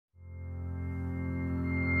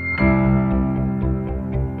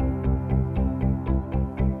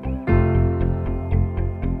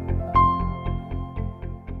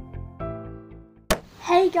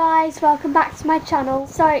guys, welcome back to my channel.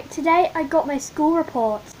 So today I got my school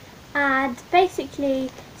report and basically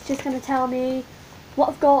it's just going to tell me what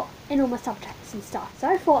I've got in all my subjects and stuff. So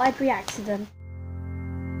I thought I'd react to them.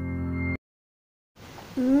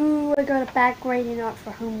 Ooh, I got a bad grading out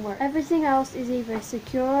for homework. Everything else is either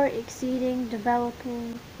secure, exceeding,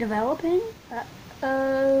 developing.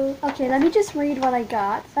 Okay, let me just read what I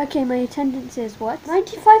got. Okay, my attendance is what?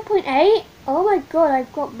 95.8? Oh my god,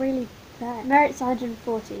 I've got really bad. Merit's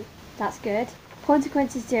 140. That's good.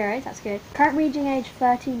 Consequences 0. That's good. Current reading age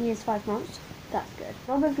 13 years 5 months. That's good.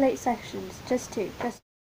 Number of late sections, just 2.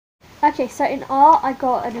 Okay, so in art I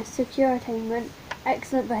got a secure attainment,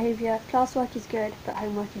 excellent behaviour, classwork is good, but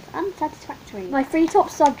homework is unsatisfactory. My 3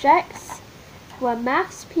 top subjects were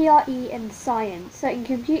maths, PRE and science. So in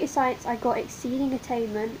computer science I got exceeding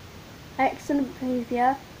attainment, excellent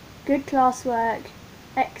behaviour, good classwork,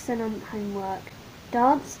 excellent homework.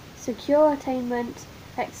 Dance, secure attainment,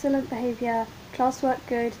 excellent behaviour, classwork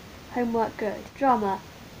good, homework good. Drama,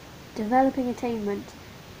 developing attainment,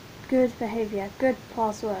 good behaviour, good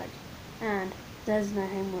classwork, and there's no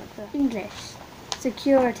homework there. English,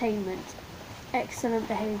 secure attainment, excellent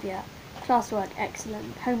behaviour, classwork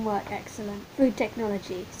excellent, homework excellent. Food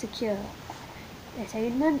technology, secure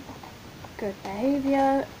attainment, good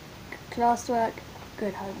behaviour, classwork,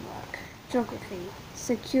 good homework. Geography,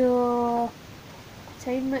 secure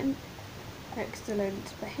attainment,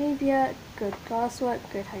 excellent behaviour, good classwork,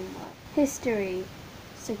 good homework. History,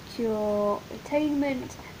 secure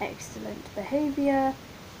attainment, excellent behaviour,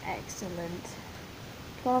 excellent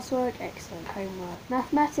classwork, excellent homework.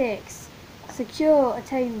 Mathematics, secure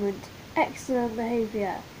attainment, excellent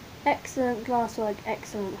behaviour, excellent classwork,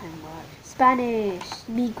 excellent homework. Spanish,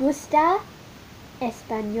 me gusta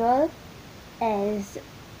español, es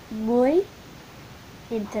muy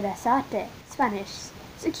interesante. Spanish,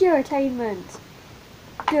 secure attainment,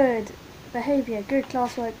 good behaviour, good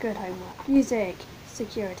classwork, good homework. Music,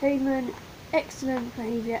 secure attainment, excellent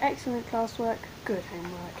behaviour, excellent classwork, good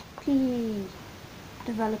homework. PE,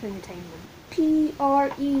 developing attainment.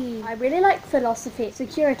 PRE, I really like philosophy.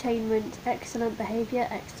 Secure attainment, excellent behaviour,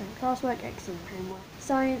 excellent classwork, excellent homework.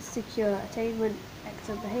 Science, secure attainment,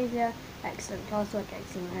 excellent behaviour, excellent classwork,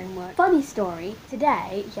 excellent homework. Funny story,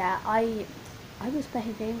 today, I was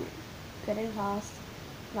behaving good in class,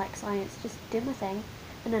 like science, just did my thing,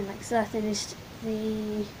 and then like Sir finished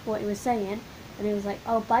what he was saying, and he was like,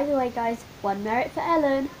 oh, by the way guys, 1 merit for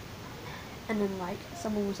Ellen, and then like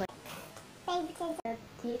someone was like,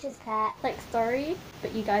 teacher's pet, like sorry,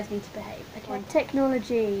 but you guys need to behave. Okay. On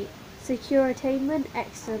technology, secure attainment,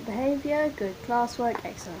 excellent behaviour, good classwork,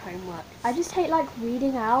 excellent homework. I just hate like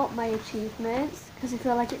reading out my achievements because I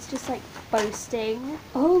feel like it's just like boasting.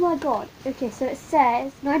 Oh my god. Okay, so it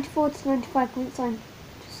says 94 to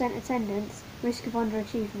 95.9% attendance, risk of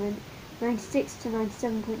underachievement, 96 to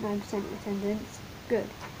 97.9% attendance, good.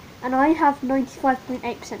 And I have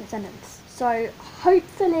 95.8% attendance. So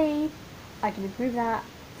hopefully I can improve that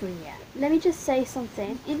for a year. Let me just say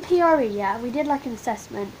something. In PRE, we did like an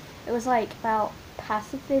assessment. It was like about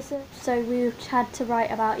pacifism. So we had to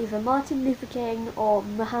write about either Martin Luther King or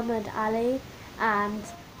Muhammad Ali. And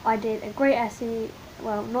I did a great essay.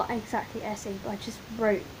 Well, not exactly essay, but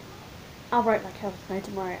I wrote like hell no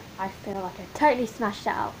tomorrow. I feel like I totally smashed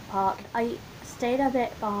it out of the park. I stayed a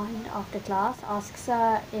bit behind after class, asked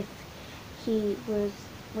Sir if he was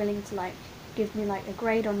willing to like give me like a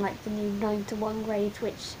grade on like the new 9 to 1 grade,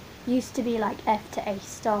 which used to be like F to A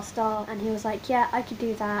star, and he was like, yeah, I could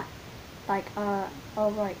do that, like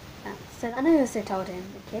alright. So, and I also told him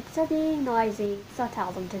the kids are being noisy, so I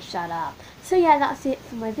tell them to shut up. So yeah, that's it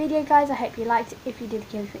for my video guys. I hope you liked it. If you did,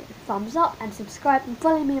 give it a thumbs up and subscribe and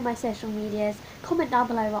follow me on my social medias. Comment down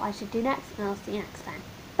below what I should do next, and I'll see you next time.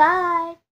 Bye!